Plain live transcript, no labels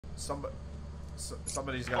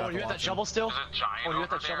Somebody's got. Oh, you got that shovel still? Oh, you got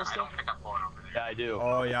that shovel still? I don't think I'm going over there. Yeah, I do.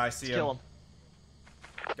 Oh yeah, I see him. Kill him.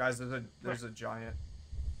 Guys, there's a giant.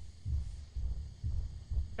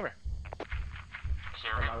 Come here.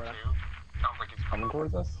 Hear him too. Sounds like he's Coming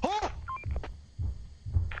towards us. Oh!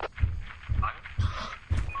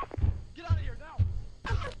 Get out of here now!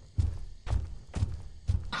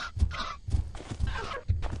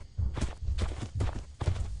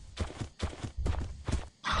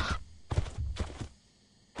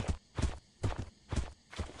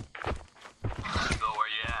 Bill, where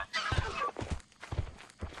you at?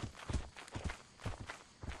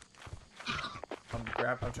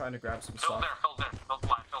 I'm trying to grab some Phil's stuff. there, Phil's there. Phil's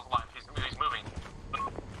alive. He's moving.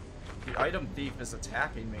 The item thief is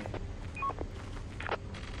attacking me.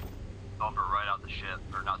 Thumper right out the ship.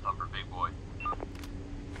 Or not Thumper, big boy.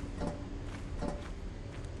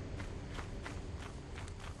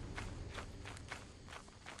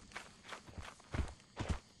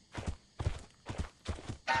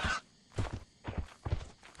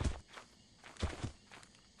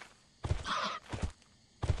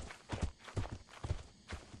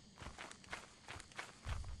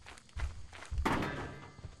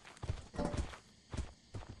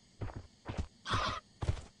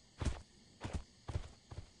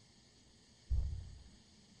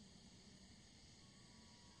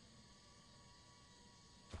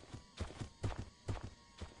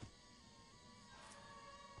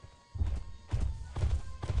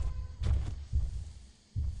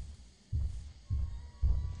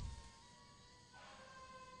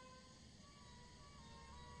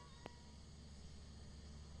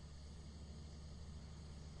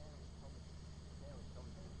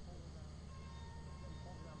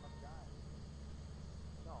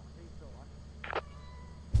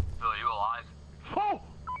 Phil, are you alive? Oh!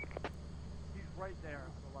 He's right there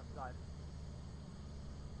on the left side.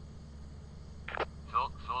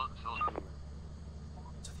 Phil.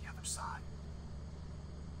 To the other side.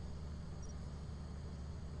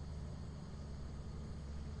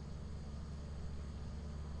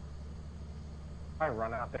 I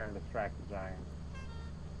run out there and distract the giant.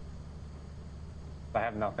 I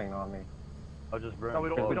have nothing on me. I'll just burn. No, we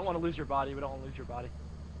don't want to lose your body. We don't want to lose your body.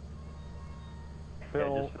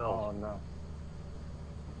 Phil, just Phil. oh no.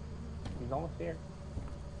 He's almost here.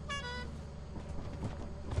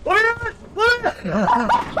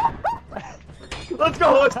 Let's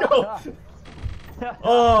go!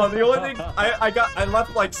 Oh, the only thing I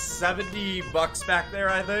left like $70 back there,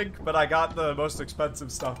 I think, but I got the most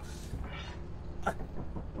expensive stuff.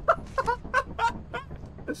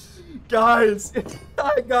 Guys,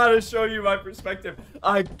 I gotta show you my perspective.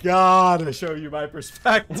 I gotta show you my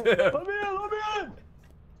perspective. Let me in!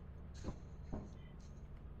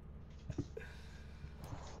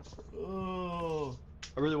 Oh.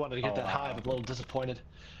 I really wanted to get that high, but a little disappointed.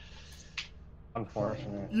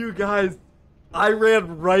 Unfortunate. You guys, I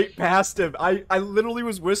ran right past him. I literally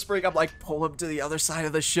was whispering, I'm like, pull him to the other side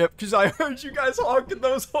of the ship, because I heard you guys honking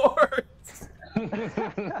those horns.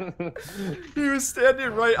 He was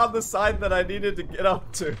standing right on the side that I needed to get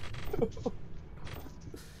up to.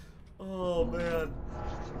 Oh, man.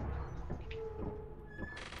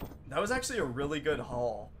 That was actually a really good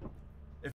haul.